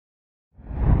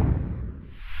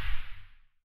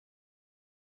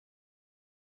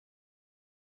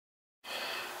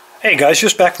Hey guys,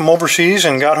 just back from overseas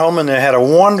and got home and they had a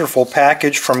wonderful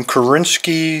package from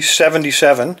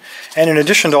Kerensky77. And in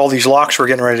addition to all these locks we're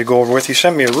getting ready to go over with, he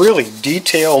sent me a really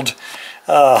detailed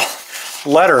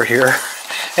letter here.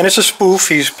 And it's a spoof.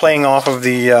 He's playing off of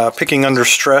the Picking Under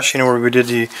Stress, you know, where we did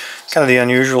the kind of the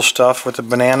unusual stuff with the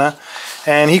banana.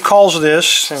 And he calls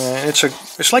this,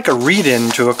 it's like a read-in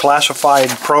to a classified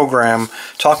program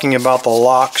talking about the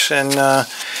locks. And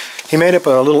he made up a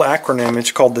little acronym.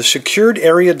 It's called the Secured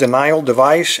Area Denial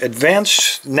Device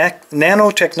Advanced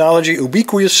Nanotechnology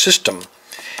Ubiquitous System.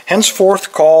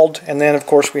 Henceforth called, and then of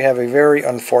course we have a very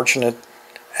unfortunate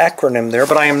acronym there,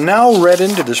 but I am now read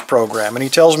into this program, and he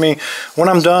tells me when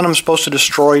I'm done I'm supposed to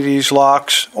destroy these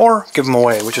locks or give them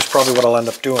away, which is probably what I'll end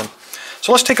up doing.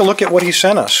 So let's take a look at what he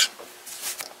sent us.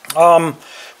 We'll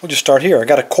just start here. I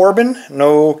got a Corbin,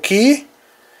 no key.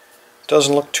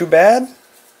 Doesn't look too bad.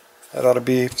 That ought to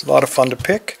be a lot of fun to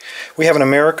pick. We have an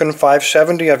American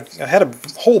 570. I had a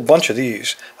whole bunch of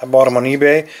these. I bought them on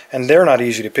eBay, and they're not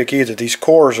easy to pick either. These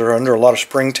cores are under a lot of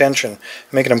spring tension,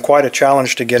 making them quite a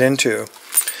challenge to get into.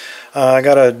 I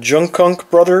got a Junkunk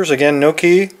Brothers, again no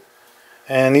key.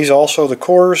 And these also, the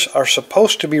cores are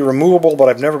supposed to be removable, but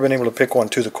I've never been able to pick one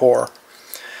to the core.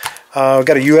 I've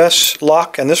got a US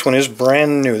lock, and this one is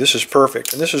brand new. This is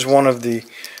perfect. And this is one of the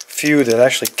few that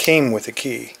actually came with a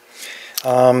key.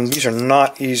 These are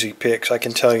not easy picks, I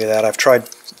can tell you that. I've tried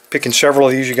picking several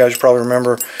of these. You guys probably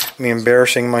remember me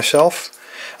embarrassing myself.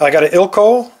 I got an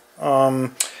Ilko.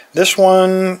 This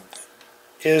one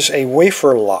is a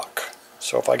wafer lock.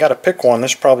 So if I got to pick one,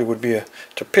 this probably would be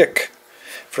to pick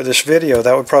for this video.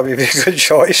 That would probably be a good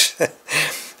choice.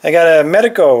 I got a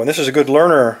Medico, and this is a good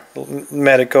learner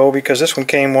Medico because this one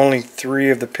came only 3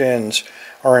 of the pins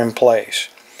are in place.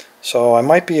 So I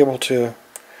might be able to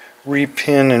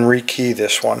repin and rekey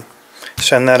this one.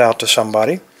 Send that out to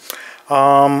somebody.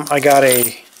 I got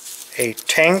a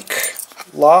tank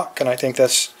lock, and I think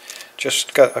that's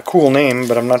just got a cool name,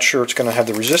 but I'm not sure it's going to have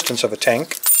the resistance of a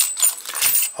tank.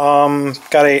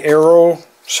 Got a arrow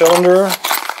cylinder.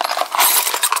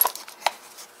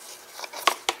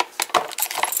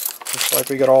 Looks like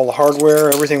we got all the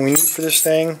hardware, everything we need for this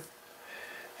thing.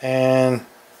 And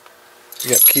we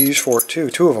got keys for it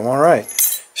too, 2 of them, alright.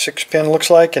 6-pin looks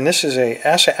like, and this is a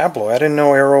Assa Abloy. I didn't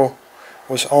know Arrow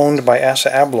was owned by Assa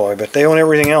Abloy, but they own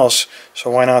everything else,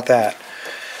 so why not that?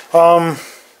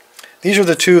 These are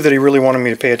the 2 that he really wanted me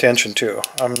to pay attention to.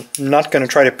 I'm not going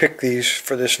to try to pick these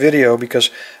for this video because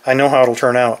I know how it'll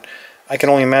turn out. I can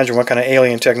only imagine what kind of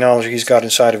alien technology he's got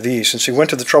inside of these, since he went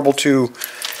to the trouble to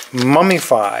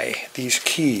mummify these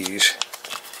keys.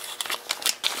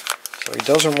 So he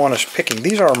doesn't want us picking.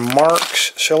 These are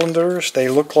Marx cylinders. They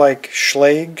look like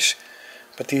Schlags,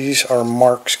 but these are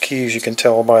Marx keys. You can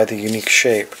tell by the unique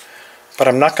shape. But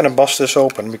I'm not going to bust this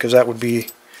open because that would be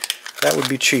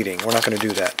cheating. We're not going to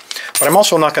do that. But I'm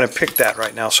also not going to pick that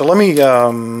right now. So let me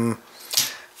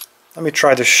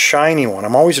try the shiny one.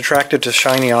 I'm always attracted to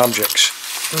shiny objects.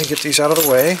 Let me get these out of the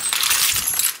way.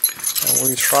 And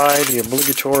we try the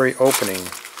obligatory opening.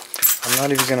 I'm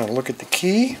not even going to look at the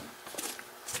key.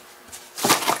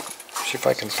 See if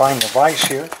I can find the vise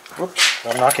here. Whoops,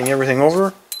 I'm knocking everything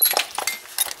over.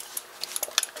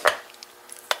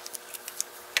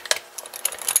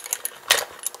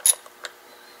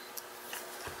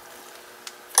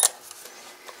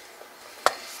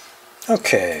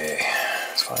 Okay,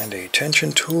 find a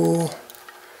tension tool.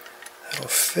 That'll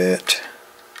fit.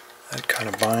 That kind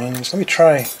of binds. Let me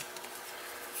try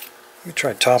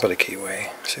top of the keyway.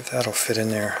 See if that'll fit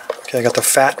in there. Okay, I got the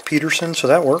fat Peterson, so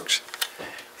that works.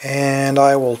 And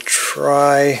I will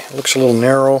try, it looks a little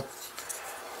narrow,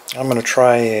 I'm going to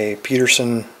try a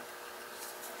Peterson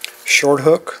short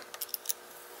hook.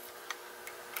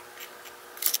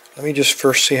 Let me just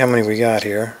first see how many we got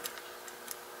here.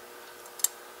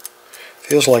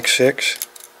 Feels like 6.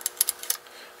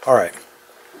 Alright. A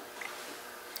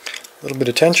little bit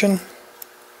of tension.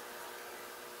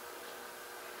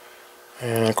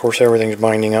 And of course everything's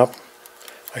binding up.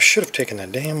 I should have taken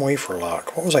that damn wafer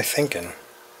lock. What was I thinking?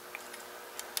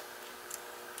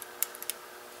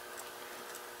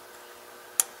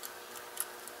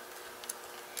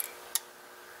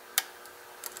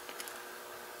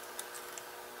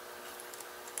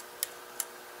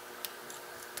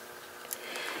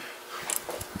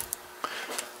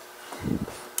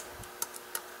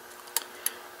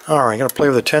 Alright, gotta play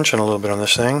with the tension a little bit on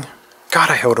this thing. God,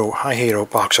 I hate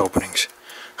box openings.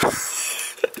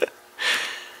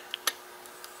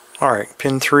 Alright,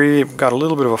 pin 3, got a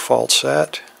little bit of a fault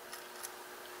set.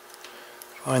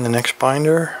 Find the next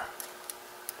binder.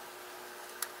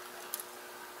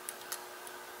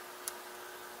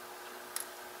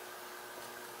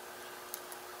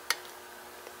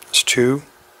 2.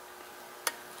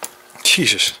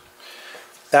 Jesus,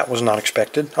 that was not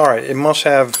expected. Alright, it must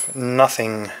have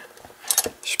nothing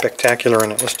spectacular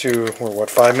in it. Let's do, we're what,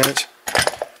 5 minutes?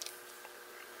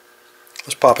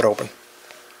 Let's pop it open.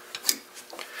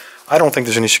 I don't think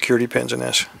there's any security pins in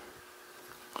this.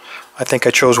 I think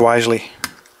I chose wisely.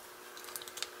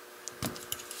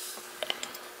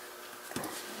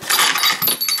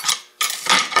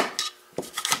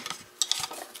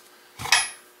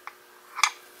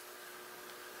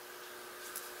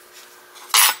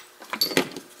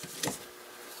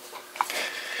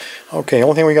 Okay,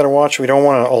 only thing we got to watch, we don't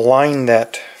want to align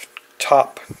that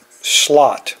top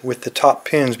slot with the top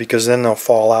pins because then they'll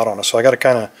fall out on us. So I got to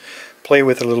kind of play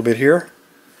with it a little bit here,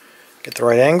 get the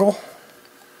right angle,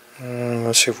 and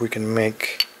let's see if we can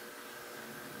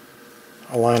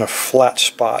align a flat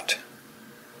spot.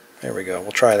 There we go,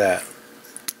 we'll try that.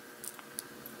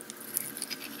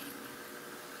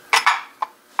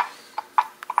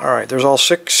 Alright, there's all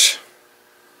 6.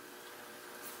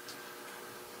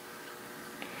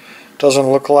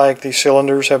 Doesn't look like these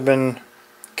cylinders have been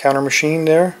counter machined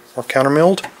there, or counter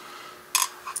milled.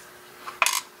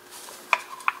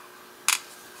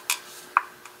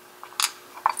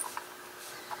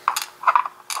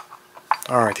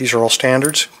 Alright, these are all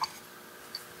standards.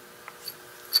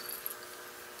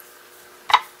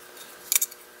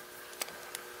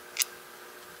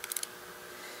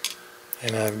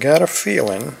 And I've got a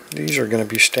feeling these are going to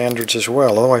be standards as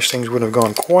well, otherwise things wouldn't have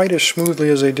gone quite as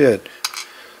smoothly as they did.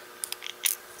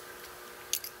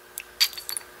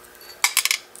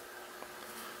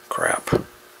 Crap.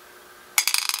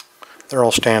 They're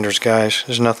all standards, guys.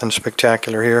 There's nothing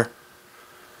spectacular here.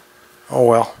 Oh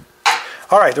well.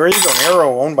 Alright, there you go. An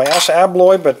arrow owned by ASSA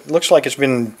ABLOY, but looks like it's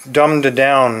been dumbed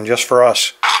down just for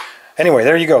us. Anyway,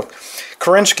 there you go.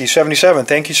 Kerensky77,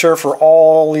 thank you, sir, for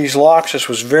all these locks. This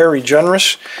was very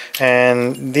generous,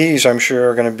 and these, I'm sure,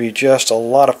 are going to be just a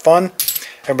lot of fun.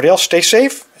 Everybody else, stay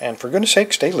safe, and for goodness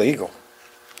sake, stay legal.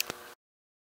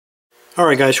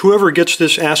 Alright guys, whoever gets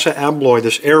this ASSA ABLOY,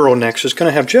 this Arrow next, is going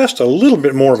to have just a little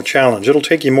bit more of a challenge. It'll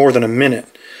take you more than a minute.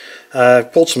 I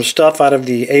pulled some stuff out of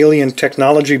the alien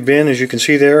technology bin, as you can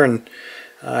see there, and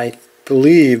I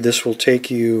believe this will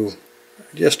take you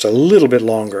just a little bit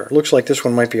longer. It looks like this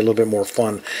one might be a little bit more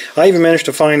fun. I even managed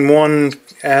to find one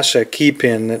ASSA key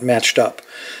pin that matched up.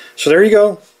 So there you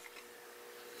go.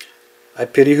 I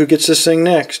pity who gets this thing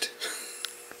next.